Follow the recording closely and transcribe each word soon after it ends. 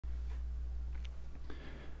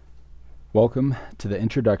Welcome to the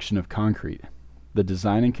introduction of concrete, the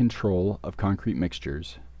design and control of concrete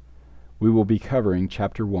mixtures. We will be covering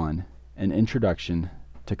Chapter 1, an introduction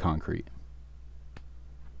to concrete.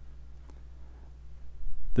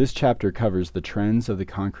 This chapter covers the trends of the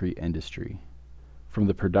concrete industry, from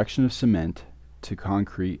the production of cement to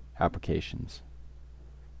concrete applications.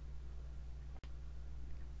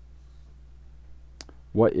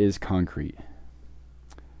 What is concrete?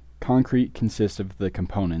 Concrete consists of the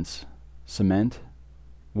components cement,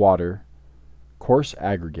 water, coarse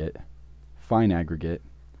aggregate, fine aggregate,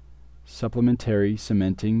 supplementary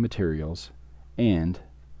cementing materials, and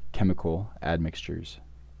chemical admixtures.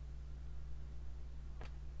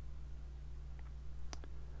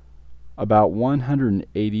 About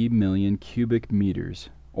 180 million cubic meters,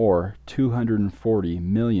 or 240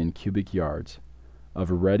 million cubic yards,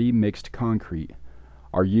 of ready mixed concrete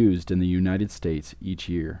are used in the United States each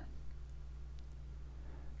year.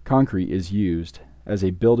 Concrete is used as a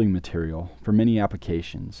building material for many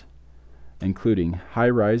applications, including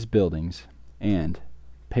high-rise buildings and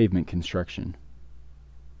pavement construction.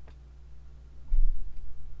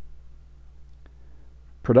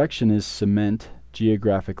 Production is cement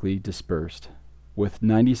geographically dispersed, with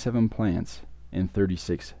 97 plants in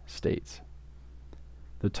 36 states.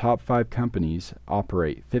 The top 5 companies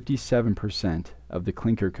operate 57% of the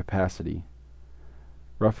clinker capacity.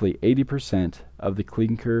 Roughly 80% of the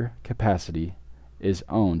clinker capacity is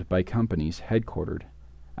owned by companies headquartered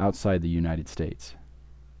outside the United States.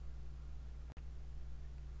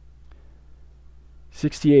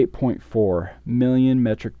 68.4 million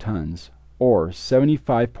metric tons, or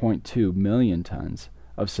 75.2 million tons,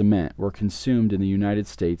 of cement were consumed in the United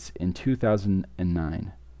States in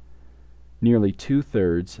 2009. Nearly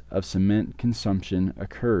 2/3 of cement consumption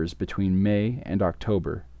occurs between May and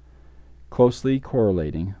October, closely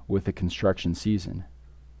correlating with the construction season.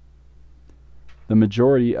 The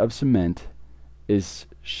majority of cement is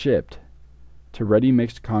shipped to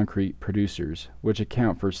ready-mixed concrete producers, which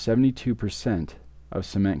account for 72% of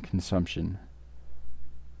cement consumption.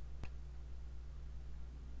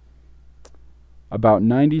 About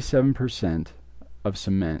 97% of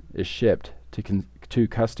cement is shipped to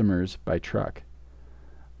customers by truck.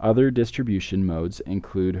 Other distribution modes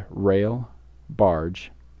include rail,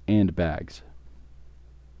 barge, and bags.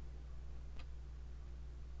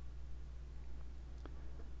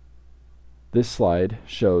 This slide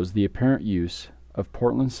shows the apparent use of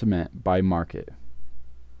Portland cement by market.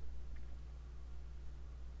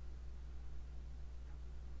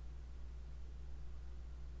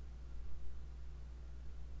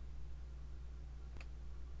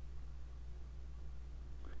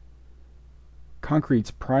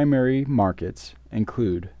 Concrete's primary markets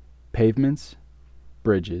include pavements,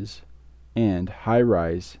 bridges, and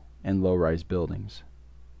high-rise and low-rise buildings.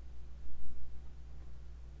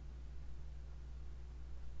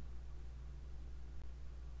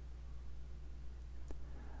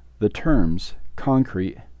 The terms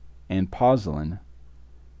concrete and pozzolan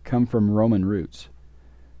come from Roman roots.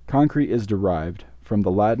 Concrete is derived from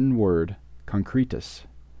the Latin word concretus,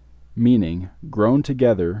 meaning grown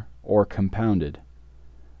together or compounded.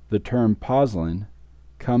 The term pozzolan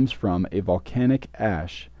comes from a volcanic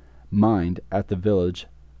ash mined at the village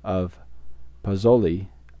of Pozzuoli,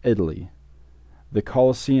 Italy. The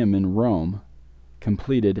Colosseum in Rome,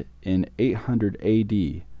 completed in 800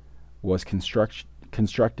 AD, was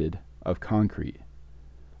constructed of concrete.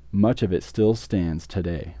 Much of it still stands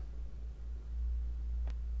today.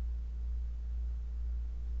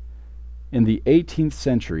 In the 18th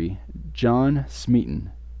century, John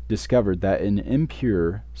Smeaton discovered that an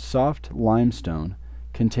impure, soft limestone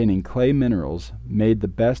containing clay minerals made the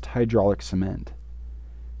best hydraulic cement.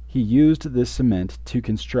 He used this cement to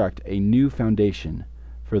construct a new foundation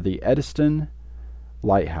for the Aspdin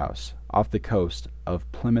lighthouse off the coast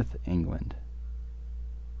of Plymouth, England.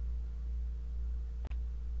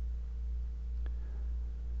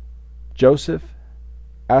 Joseph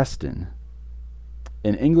Aspdin,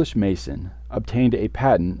 an English mason, obtained a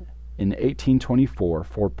patent in 1824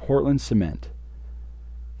 for Portland cement.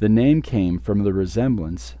 The name came from the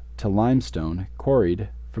resemblance to limestone quarried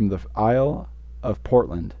from the Isle of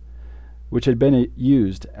Portland, which had been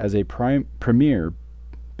used as a premier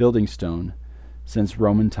building stone since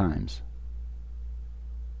Roman times.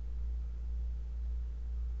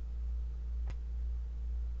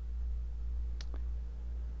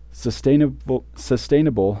 Sustainable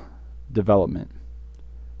development.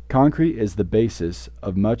 Concrete is the basis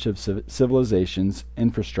of much of civilization's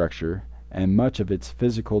infrastructure and much of its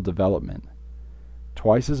physical development.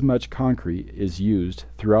 Twice as much concrete is used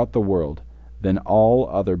throughout the world than all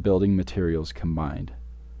other building materials combined.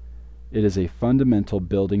 It is a fundamental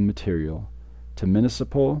building material to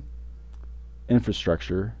municipal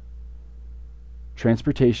infrastructure,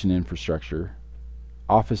 transportation infrastructure,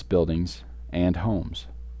 office buildings, and homes.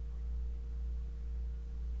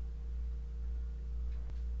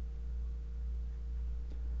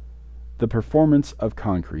 The performance of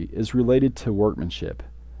concrete is related to workmanship,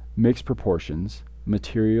 mixed proportions,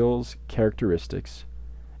 materials characteristics,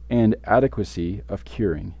 and adequacy of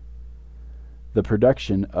curing. The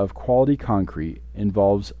production of quality concrete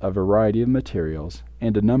involves a variety of materials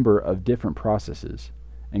and a number of different processes,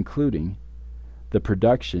 including the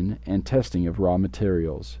production and testing of raw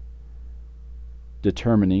materials,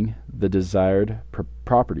 determining the desired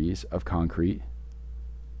properties of concrete,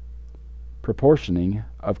 proportioning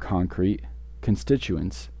of concrete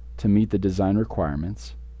constituents to meet the design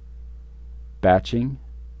requirements, batching,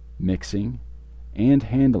 mixing, and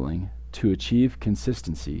handling to achieve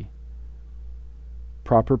consistency,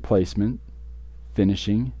 proper placement,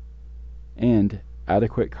 finishing, and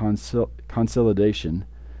adequate consolidation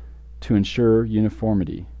to ensure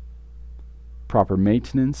uniformity, proper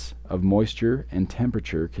maintenance of moisture and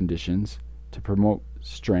temperature conditions to promote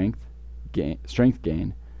strength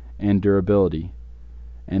gain, and durability,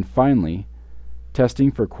 and finally,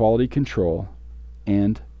 testing for quality control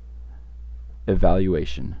and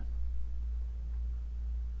evaluation.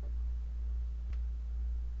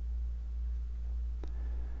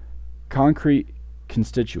 Concrete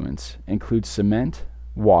constituents include cement,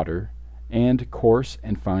 water, and coarse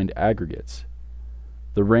and fine aggregates.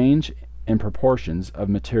 The range and proportions of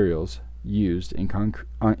materials used in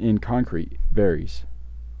concrete varies.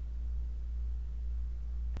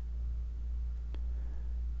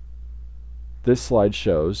 This slide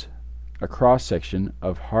shows a cross-section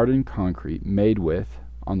of hardened concrete made with,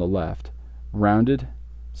 on the left, rounded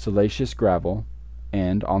siliceous gravel,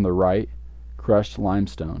 and on the right, crushed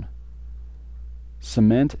limestone.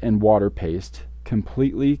 Cement and water paste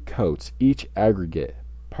completely coats each aggregate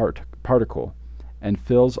particle and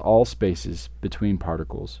fills all spaces between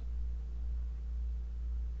particles.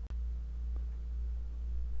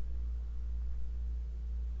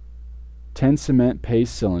 Ten cement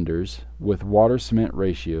paste cylinders with water cement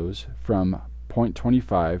ratios from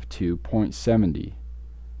 0.25 to 0.70.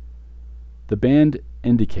 The band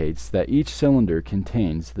indicates that each cylinder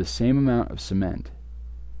contains the same amount of cement.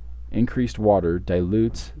 Increased water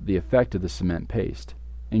dilutes the effect of the cement paste,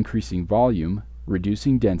 increasing volume,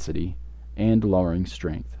 reducing density, and lowering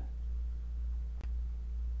strength.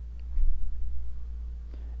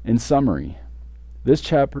 In summary, this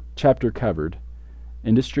chapter covered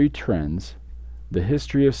industry trends, the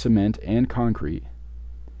history of cement and concrete,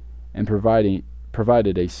 and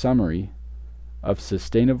provided a summary of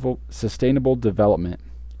sustainable development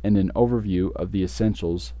and an overview of the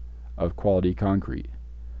essentials of quality concrete,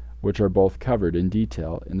 which are both covered in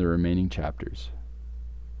detail in the remaining chapters.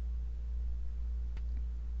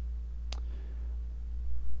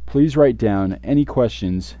 Please write down any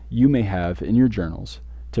questions you may have in your journals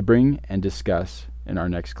to bring and discuss in our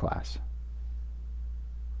next class.